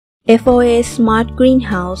FOA Smart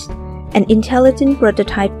Greenhouse, an intelligent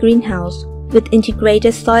prototype greenhouse with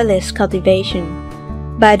integrated soilless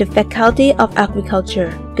cultivation by the Faculty of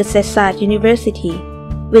Agriculture, Kasetsart University,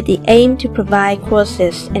 with the aim to provide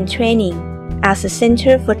courses and training as a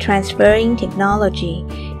center for transferring technology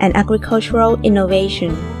and agricultural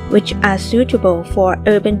innovation which are suitable for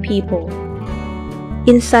urban people.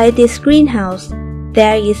 Inside this greenhouse,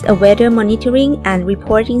 there is a weather monitoring and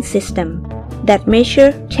reporting system that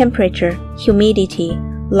measures temperature, humidity,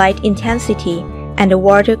 light intensity, and the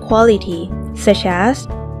water quality, such as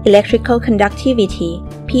electrical conductivity,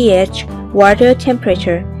 pH, water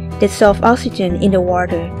temperature, dissolved oxygen in the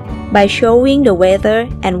water, by showing the weather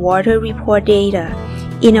and water report data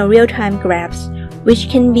in a real-time graphs, which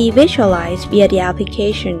can be visualized via the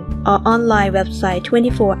application or online website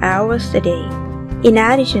 24 hours a day. In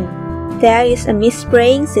addition, there is a mist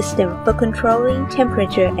spraying system for controlling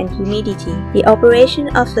temperature and humidity. The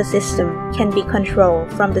operation of the system can be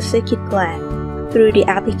controlled from the circuit plant through the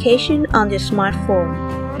application on the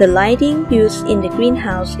smartphone. The lighting used in the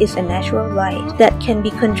greenhouse is a natural light that can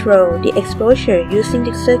be controlled the exposure using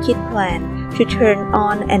the circuit plant to turn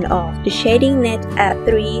on and off the shading net at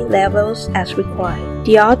 3 levels as required.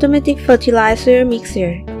 The automatic fertilizer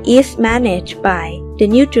mixer is managed by the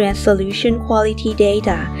nutrient solution quality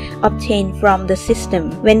data obtained from the system.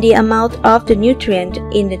 When the amount of the nutrient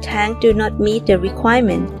in the tank do not meet the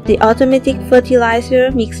requirement, the automatic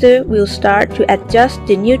fertilizer mixer will start to adjust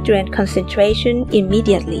the nutrient concentration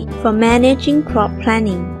immediately. For managing crop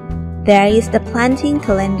planning, there is the planting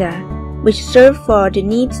calendar, which serves for the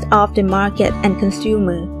needs of the market and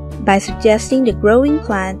consumer by suggesting the growing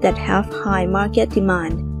plants that have high market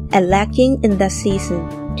demand and lacking in that season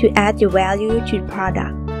to add the value to the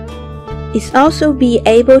product. It's also be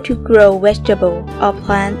able to grow vegetable or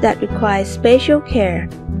plant that require special care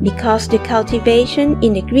because the cultivation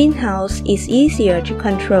in the greenhouse is easier to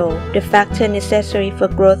control the factor necessary for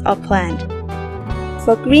growth of plant.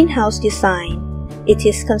 For greenhouse design, it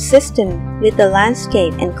is consistent with the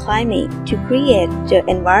landscape and climate to create the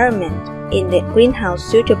environment in the greenhouse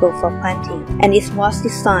suitable for planting, and it was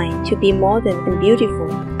designed to be modern and beautiful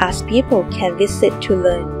as people can visit to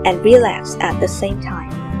learn and relax at the same time.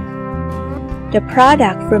 The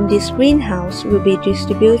product from this greenhouse will be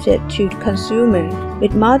distributed to the consumer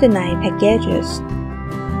with modernized packages.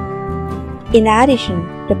 In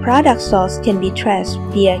addition, the product source can be traced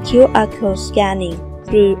via QR code scanning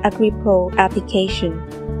through AgriPro application,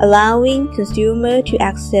 allowing consumers to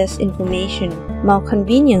access information more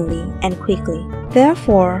conveniently and quickly.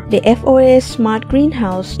 Therefore, the FOA Smart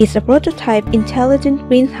Greenhouse is a prototype intelligent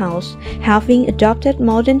greenhouse having adopted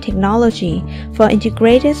modern technology for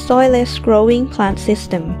integrated soilless growing plant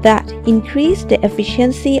system that increase the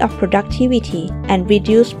efficiency of productivity and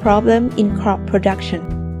reduce problems in crop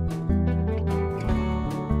production.